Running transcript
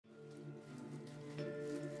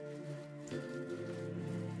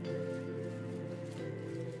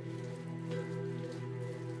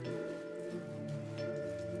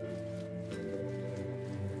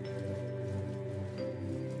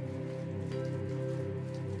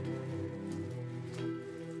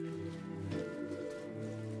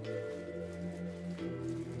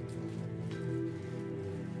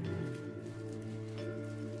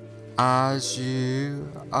as you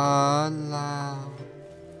allow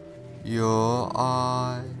your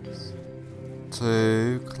eyes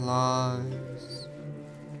to close,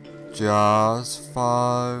 just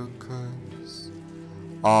focus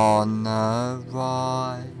on the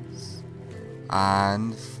rise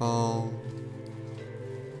and fall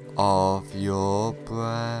of your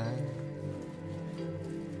breath,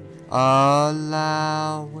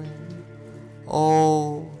 allowing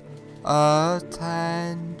all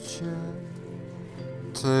attention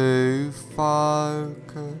to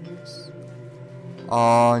focus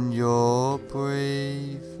on your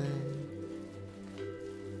breathing,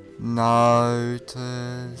 noticing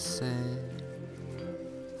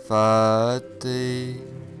the deep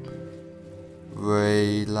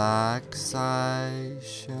relaxation,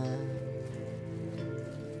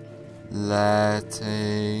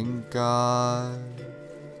 letting go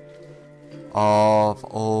of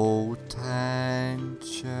all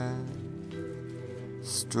tension,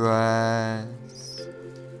 stress,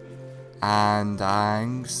 and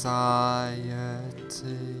anxiety,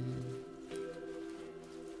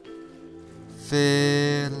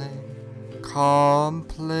 feeling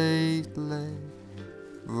completely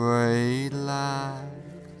relaxed.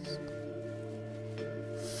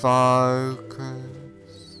 Focus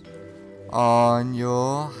on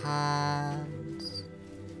your hands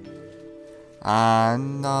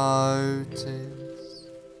and notice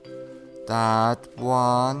that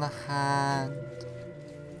one hand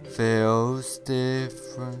feels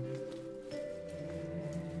different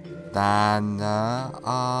than the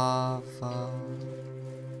other,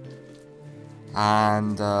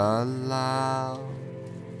 and allow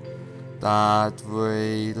that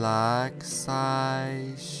relaxation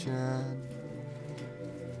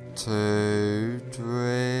to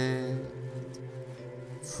drift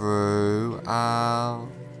throughout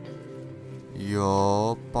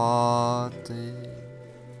your body,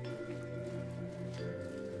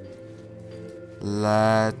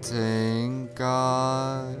 letting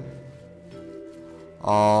go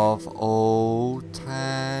of all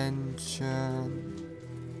tension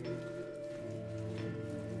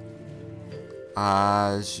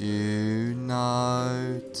as you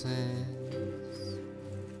notice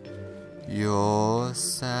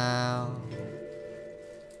yourself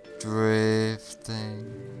drifting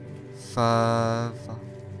further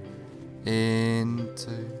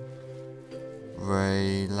into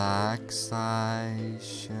relaxation.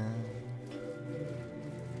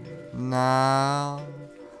 Now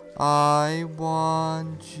I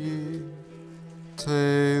want you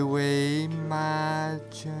to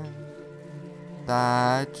imagine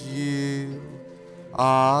that you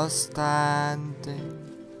are standing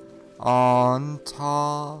on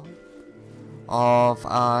top of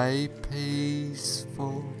a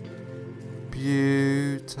peaceful,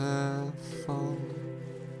 beautiful,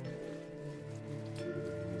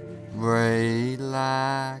 relaxing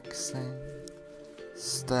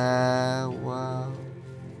stairwell,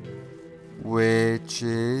 which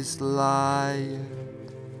is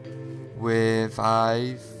layered with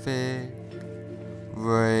a thick,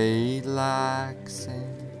 relaxing,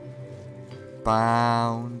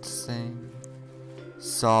 bouncing,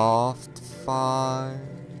 soft foam,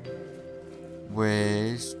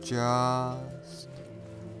 which just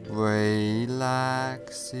relaxes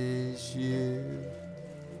you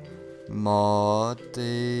more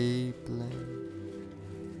deeply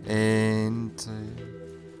into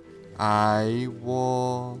a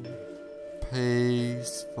warm,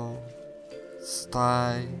 peaceful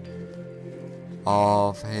state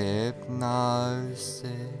of hypnosis.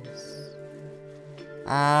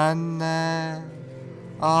 And there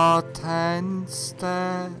are 10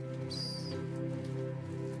 steps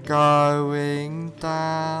going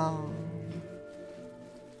down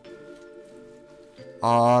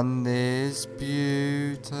on this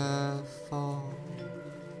beautiful,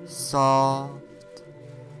 soft,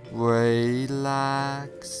 relaxing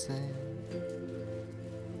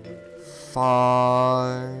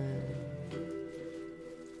foam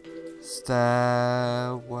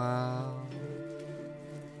stairwell.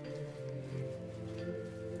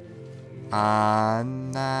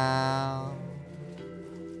 And now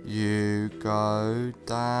you go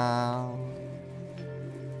down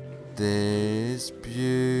this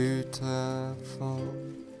beautiful,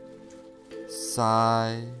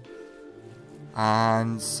 safe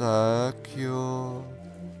and secure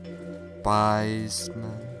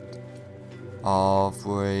basement of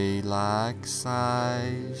relaxation,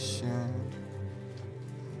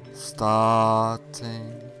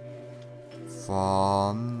 starting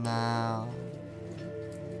from now.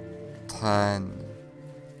 10.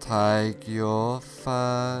 take your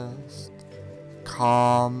first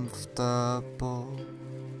comfortable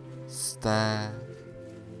step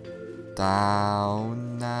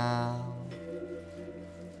down now,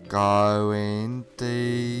 going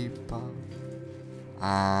deeper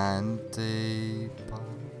and deeper.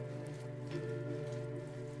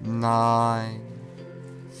 9,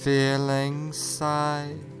 feeling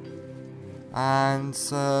safe and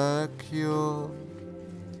secure,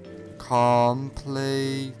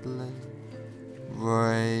 completely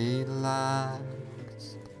relaxed,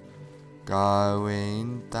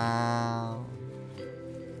 going down,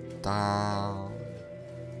 down,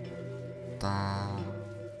 down.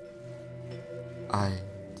 8,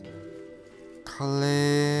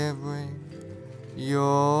 clearing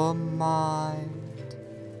your mind,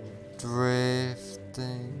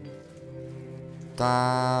 drifting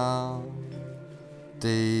down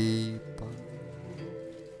deeper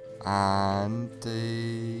and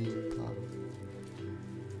deeper.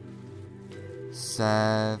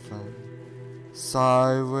 7,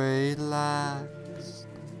 so relaxed,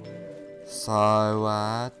 so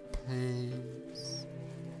at peace,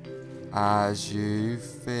 as you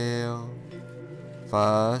feel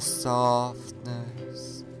the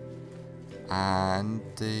softness and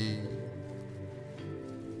deep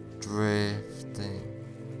drifting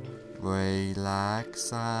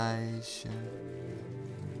relaxation.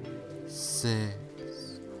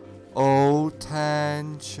 6, all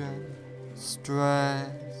tension,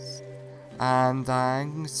 stress and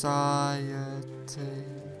anxiety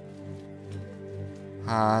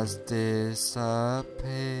has disappeared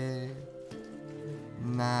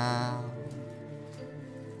now,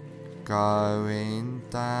 going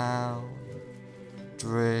down,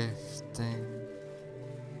 drifting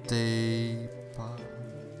deeper.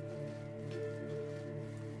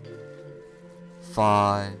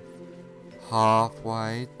 5,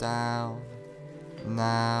 halfway down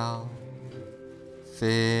now,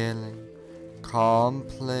 feeling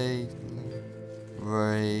completely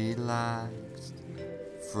relaxed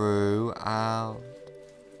throughout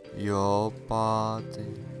your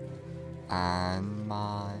body and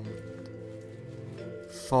mind.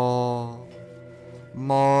 4,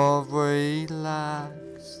 more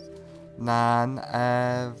relaxed than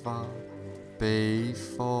ever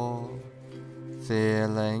before,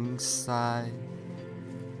 feeling safe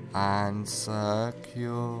and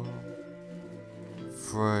secure.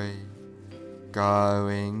 3,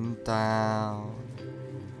 going down,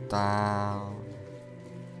 down,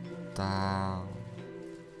 down,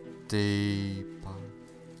 deeper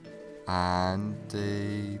and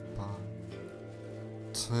deeper.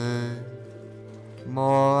 2,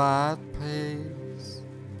 more at peace,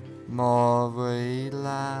 more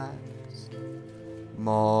relaxed,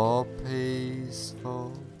 more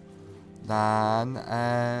peaceful than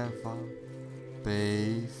ever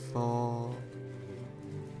before.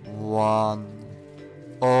 1,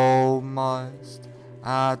 almost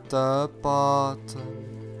at the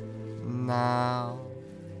bottom now.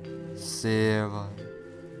 0,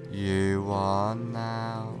 you are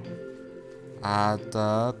now at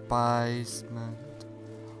the basement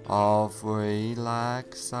of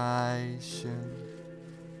relaxation,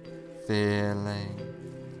 feeling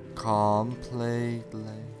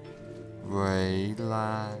completely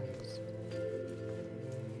relaxed.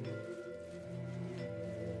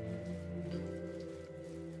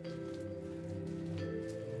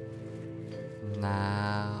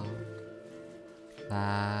 Now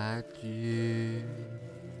that you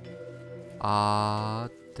are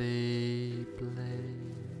deeply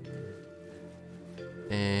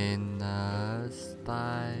in a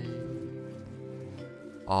state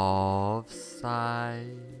of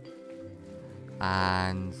safe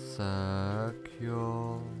and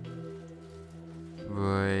secure,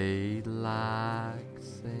 relaxing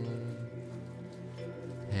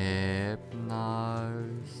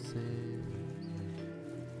hypnosis,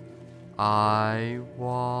 I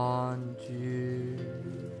want you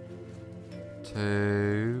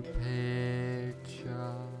to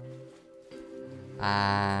picture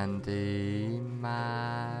and imagine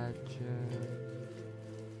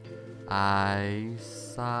a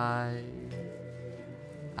safe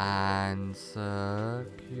and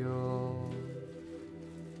secure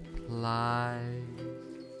place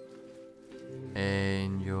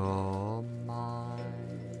in your mind.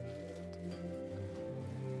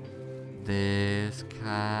 This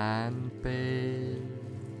can be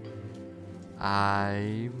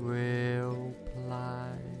a real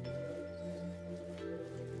place,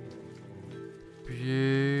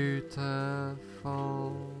 beautiful,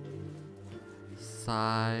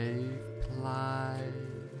 safe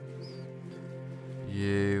place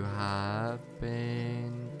you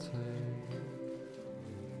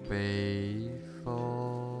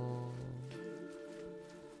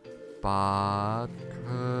but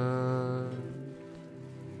could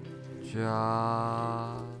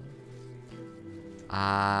just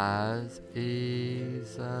as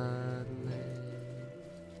easily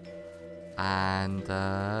and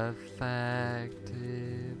effectively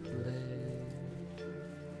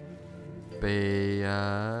be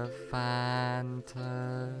a fantasy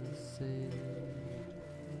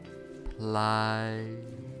place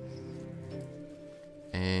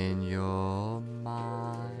in your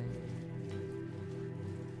mind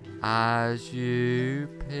as you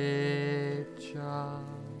picture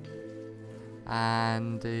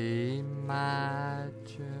and imagine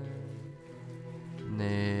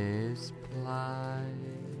this place.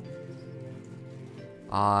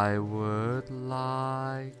 I would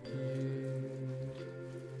like you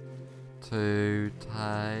to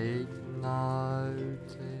take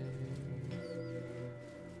notice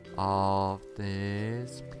of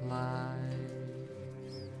this place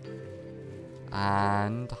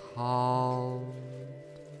and hold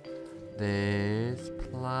this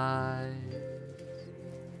place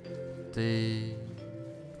deep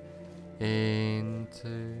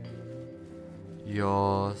into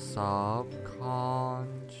your subconscious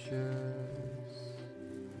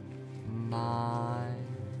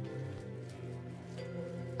mind,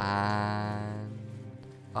 and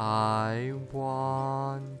I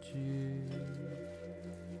want you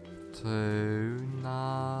to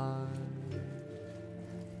know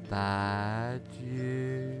that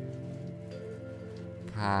you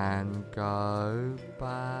can go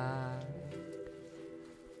back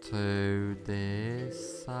to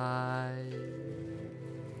this safe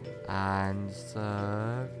and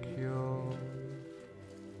secure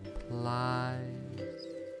place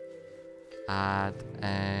at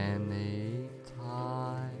any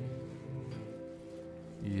time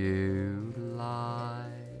you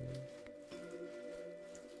like,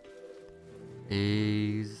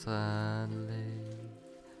 easily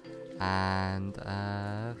and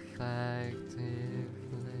effectively.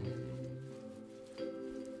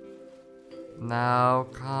 Now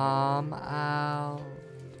come out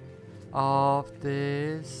of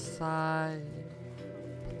this safe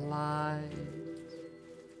place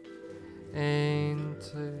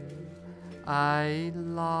into a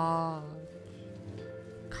large,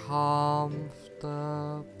 comfortable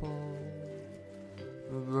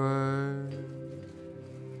room,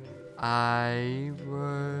 a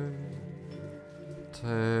room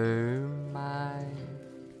to make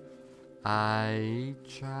a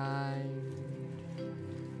change,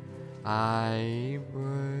 a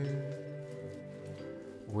room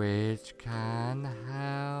which can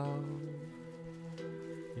help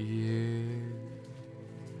you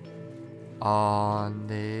on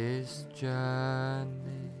this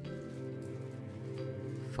journey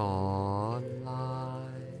for life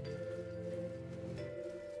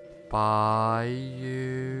by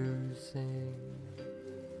using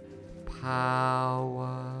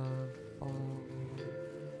powerful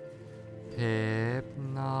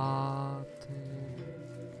hypnotic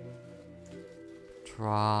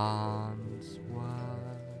trance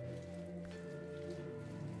work,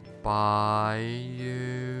 by using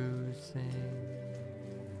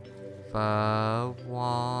the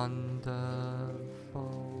wonderful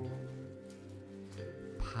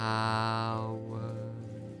powers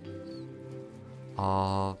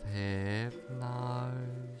of hypnosis.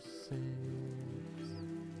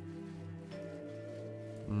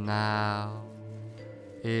 Now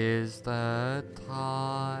is the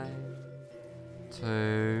time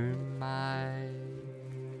to make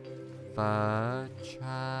the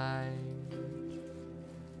change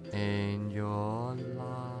in your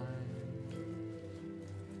life.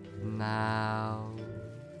 Now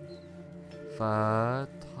the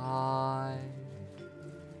time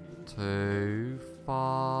to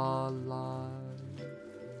follow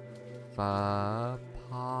the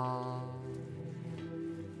path,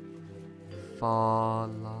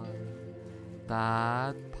 follow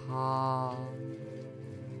that path,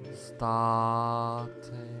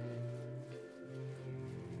 starting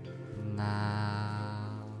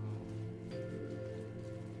now.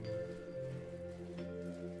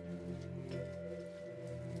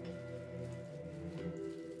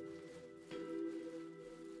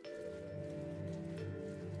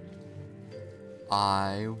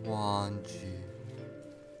 I want you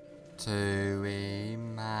to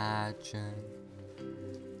imagine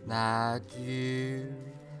that you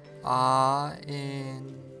are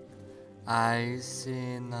in a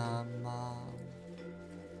cinema.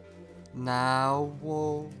 Now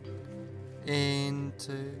walk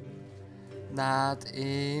into that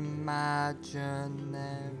imaginary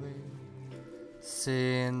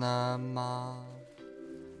cinema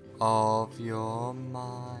of your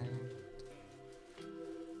mind.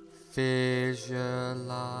 Visualize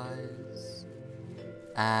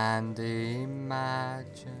and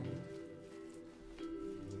imagine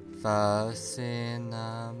the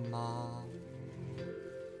cinema.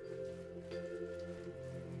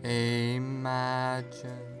 Imagine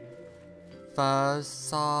the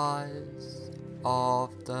size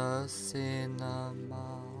of the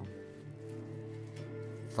cinema,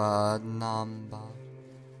 the number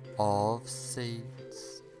of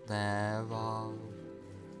seats there are,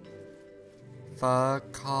 the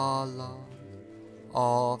color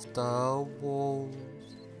of the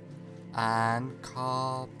walls and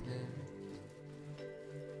carpet,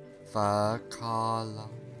 the color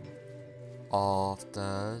of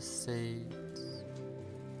the seats,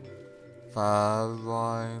 the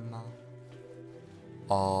aroma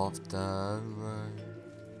of the room,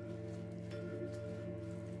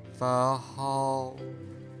 the whole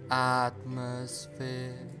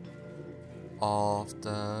atmosphere of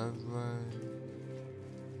the room.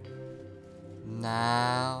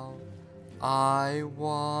 Now I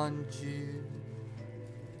want you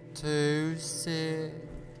to sit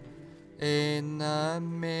in the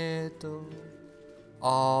middle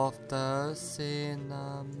of the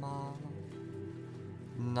cinema,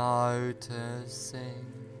 noticing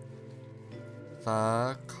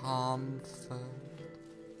the comfort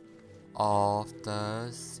of the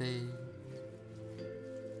seat.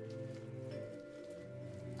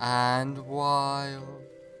 And while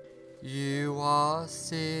you are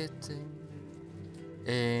sitting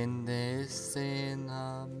in this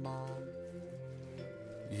cinema,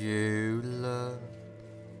 you look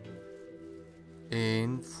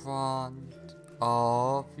in front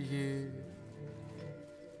of you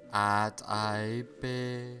at a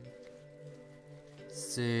big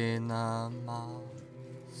cinema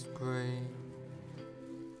screen,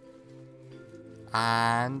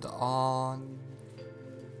 and on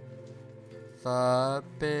the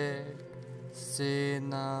big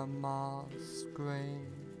cinema screen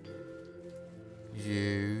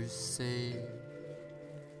you see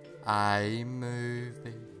a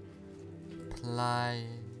movie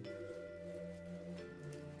playing.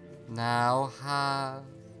 Now have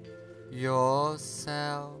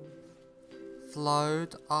yourself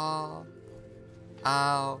float up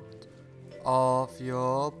out of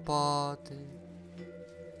your body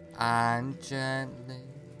and gently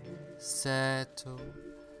settle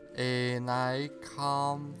in a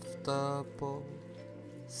comfortable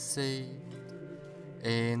seat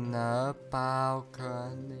in the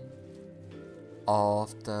balcony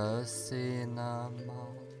of the cinema,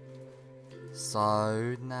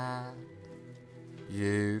 so that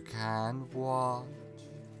you can watch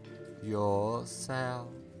yourself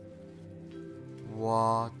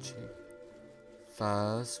watching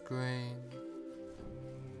the screen.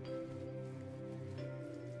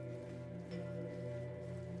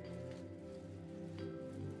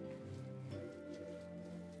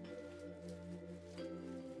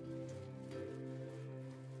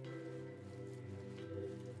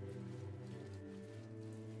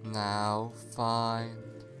 Now find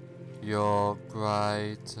your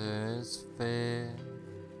greatest fear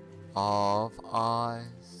of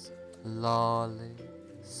ice lolly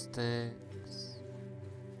sticks.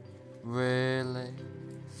 Really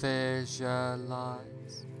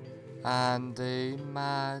visualize and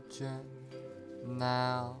imagine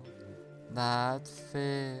now that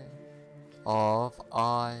fear of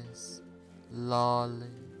ice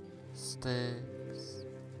lolly sticks.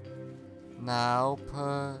 Now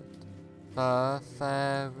put the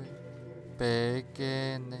very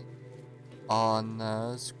beginning on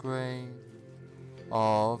the screen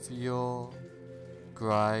of your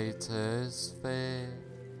greatest fear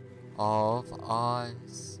of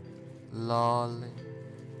ice lolly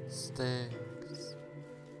sticks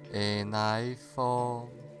in a form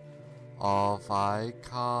of a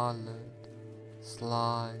colored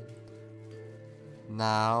slide.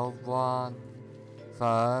 Now run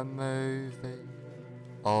the movie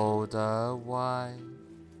all the way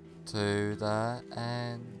to the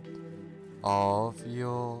end of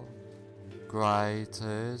your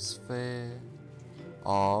greatest fear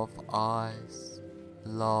of ice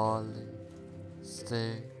lolly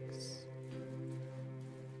sticks.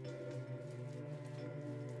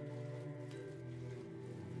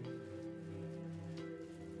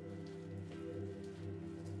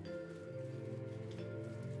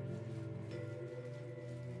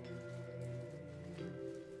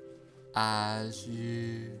 As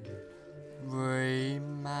you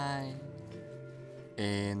remain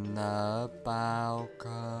in the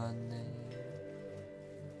balcony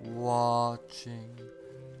watching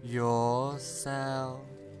yourself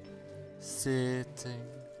sitting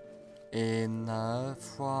in the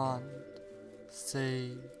front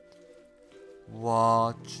seat,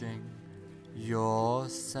 watching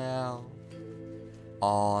yourself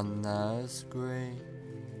on the screen.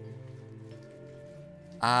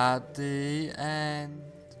 At the end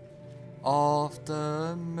of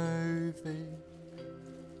the movie,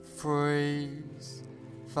 freeze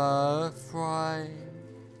the frame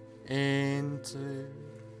into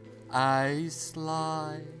a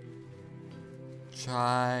slide,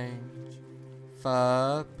 change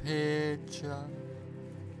the picture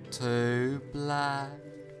to black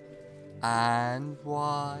and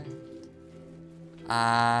white,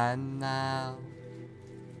 and now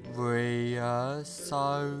reassociate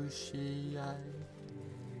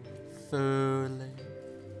fully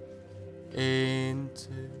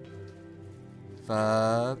into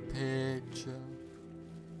the picture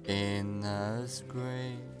in the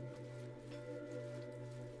screen.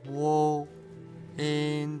 Walk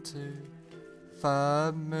into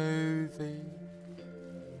the movie,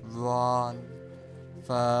 run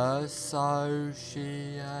the associated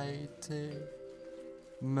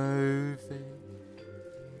movie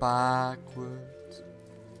backwards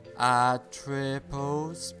at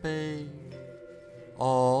triple speed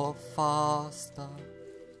or faster,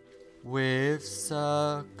 with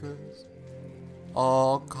circus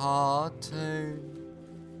or cartoon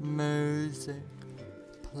music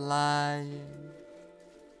playing,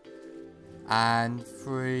 and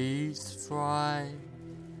freeze frame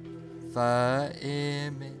the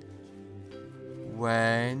image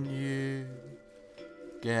when you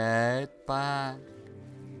get back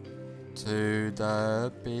to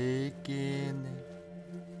the beginning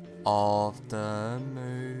of the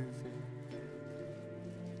movie.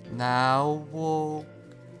 Now walk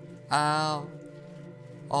out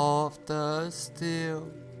of the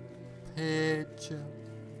still picture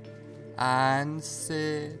and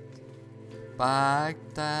sit back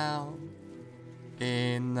down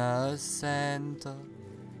in the center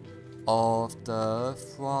of the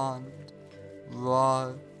front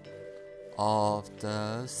row of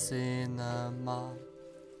the cinema.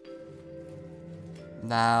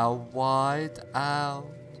 Now white out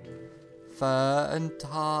the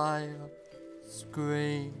entire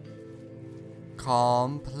screen,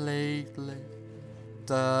 completely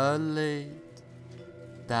delete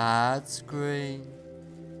that screen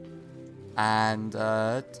and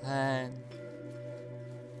attend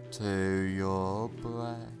to your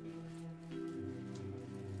breath.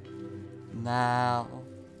 Now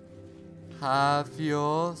have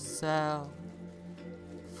yourself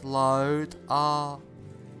float up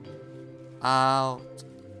out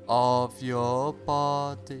of your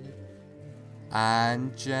body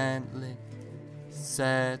and gently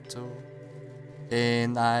settle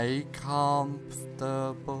in a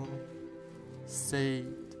comfortable seat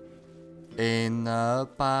in the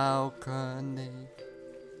balcony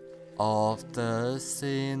of the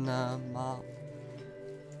cinema,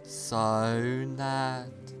 so that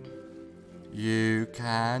you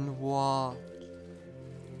can watch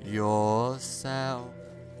yourself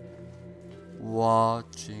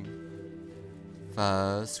watching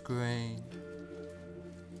the screen.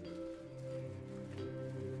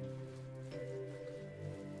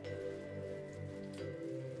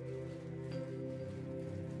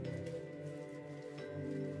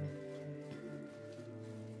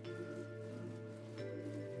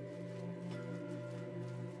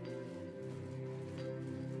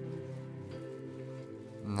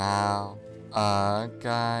 Now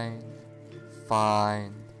again,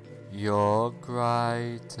 find your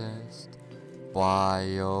greatest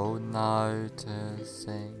while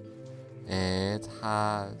noticing it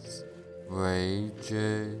has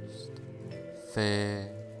reduced fear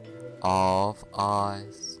of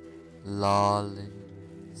ice lolly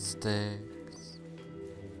sticks.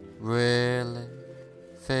 Really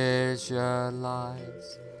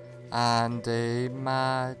visualize and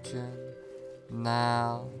imagine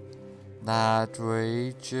now that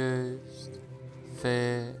reduced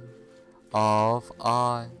fear of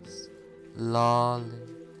ice lolly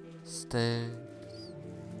sticks.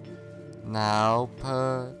 Now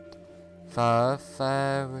put the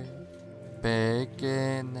very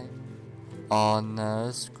beginning on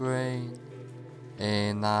the screen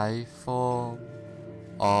in a form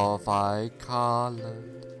of a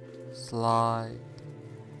colored slide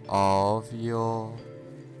of your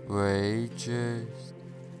reduced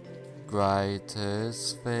greater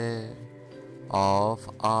sphere of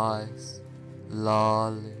ice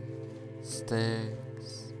lolly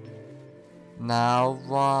sticks. Now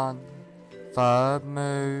run the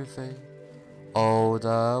movie all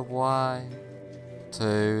the way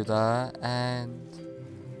to the end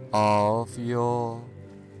of your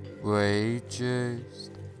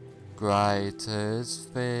reduced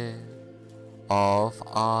greatest fear of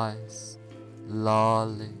ice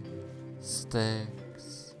lolly sticks.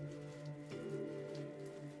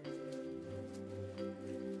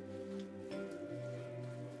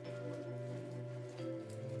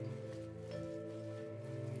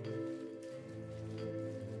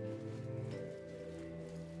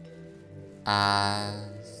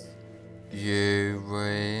 As you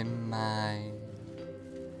remain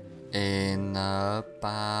in the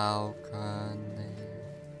balcony,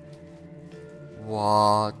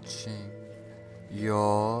 watching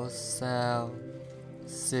yourself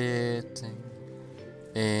sitting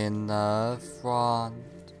in the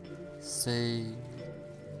front seat,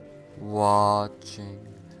 watching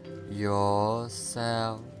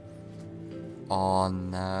yourself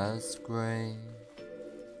on the screen.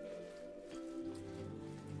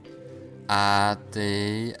 At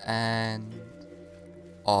the end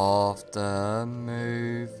of the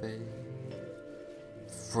movie,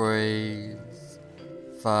 freeze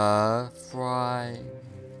the frame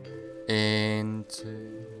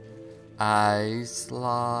into a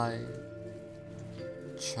slide,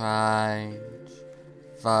 change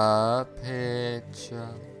the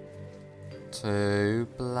picture to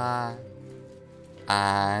black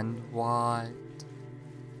and white,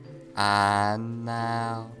 and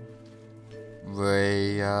now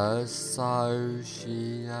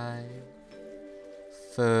reassociate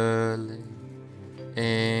fully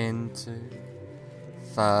into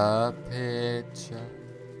the picture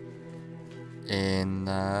in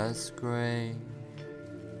the screen.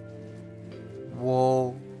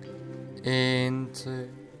 Walk into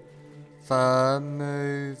the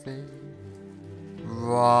movie,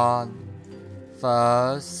 run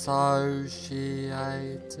the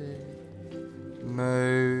associated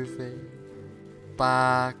movie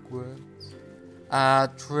backwards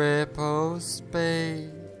at triple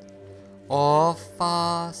speed or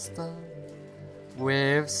faster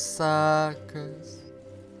with circus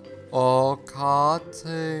or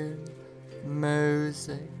cartoon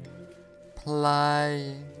music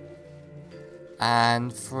playing,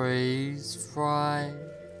 and freeze frame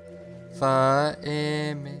the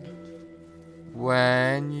image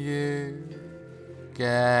when you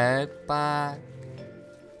get back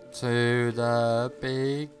to the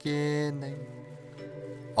beginning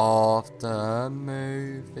of the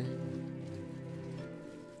movie.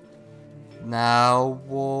 Now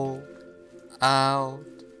walk out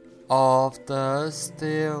of the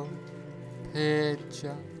still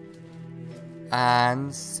picture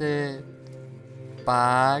and sit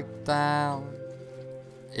back down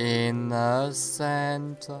in the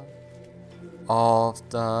center of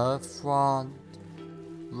the front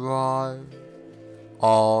row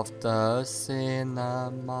of the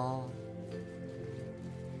cinema.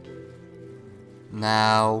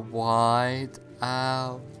 Now wide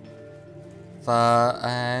out the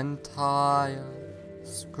entire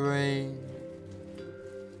screen,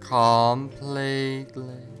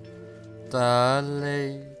 completely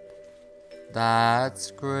delete that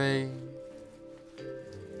screen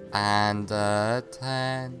and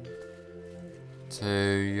attend to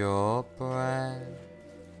your breath.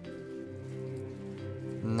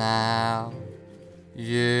 Now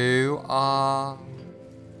you are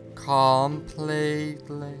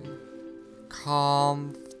completely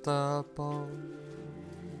comfortable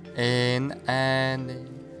in any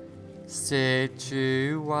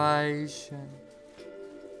situation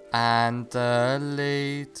and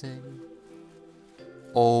deleting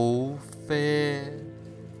all fear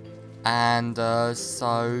and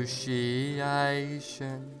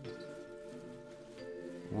associations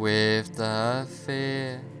with the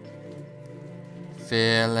fear,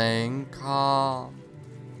 feeling calm,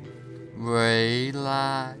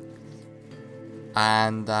 relaxed,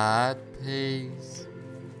 and at peace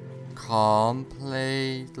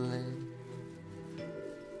completely,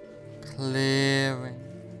 clearing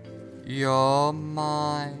your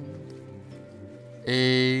mind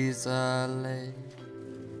easily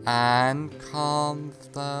and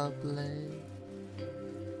comfortably.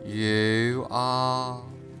 You are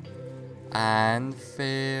and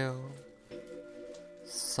feel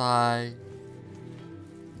safe,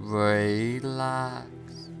 relaxed,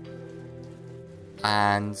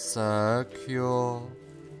 and secure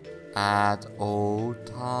at all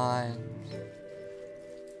times,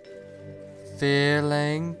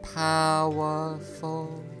 feeling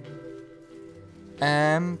powerful,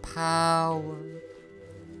 empowered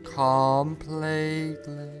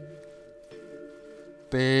completely,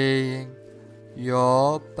 being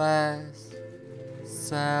your best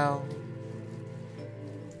self.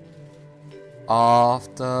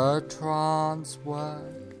 After trance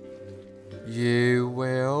work, you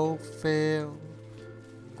will feel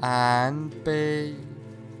and be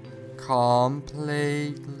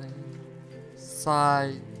completely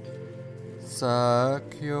safe,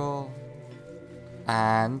 secure,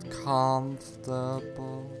 and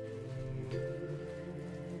comfortable.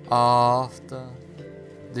 After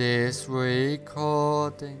this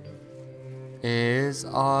recording is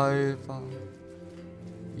over,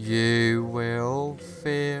 you will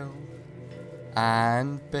feel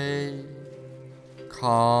and be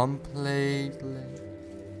completely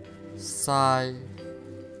safe,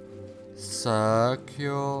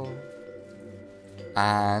 secure,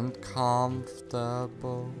 and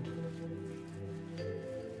comfortable.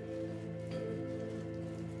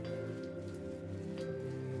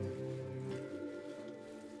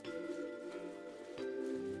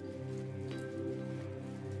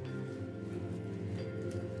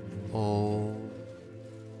 All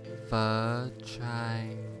the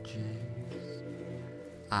changes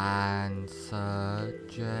and suggestions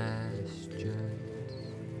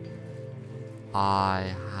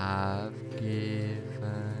I have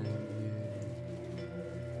given you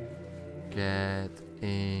get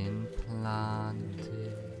implanted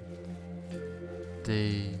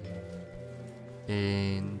deep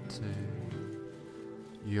into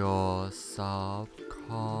your subconscious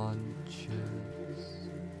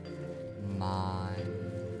mind.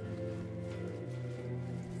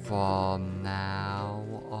 From now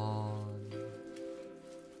on,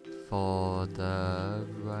 for the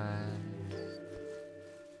rest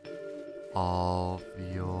of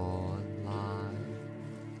your life,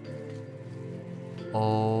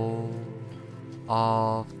 all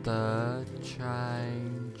of the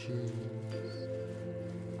changes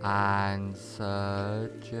and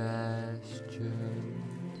suggestions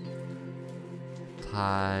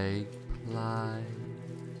take place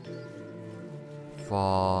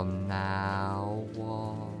from now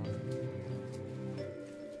on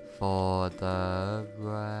for the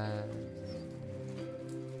rest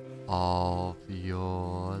of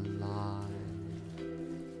your life.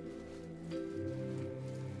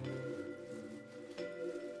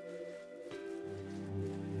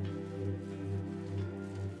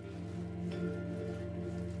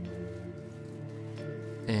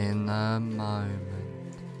 In a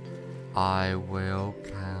moment, I will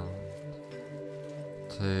count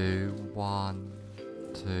to 1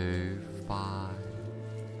 to 5,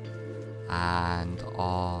 and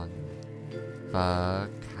on the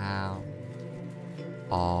count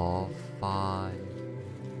of 5,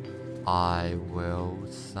 I will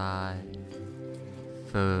say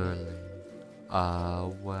fully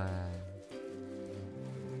aware.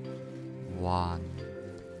 1.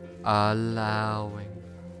 Allowing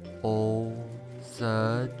all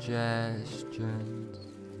suggestions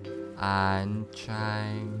and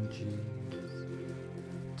changes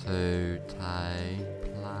to take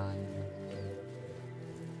place.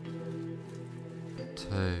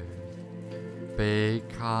 2.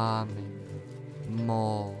 Becoming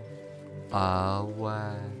more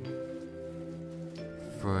aware.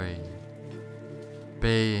 3.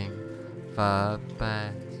 Being the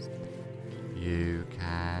best you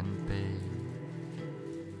can be.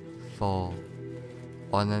 4.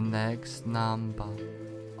 On the next number,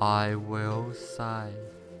 I will say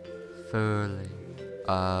fully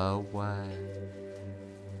aware.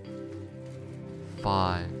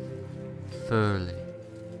 5. Fully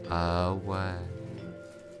aware.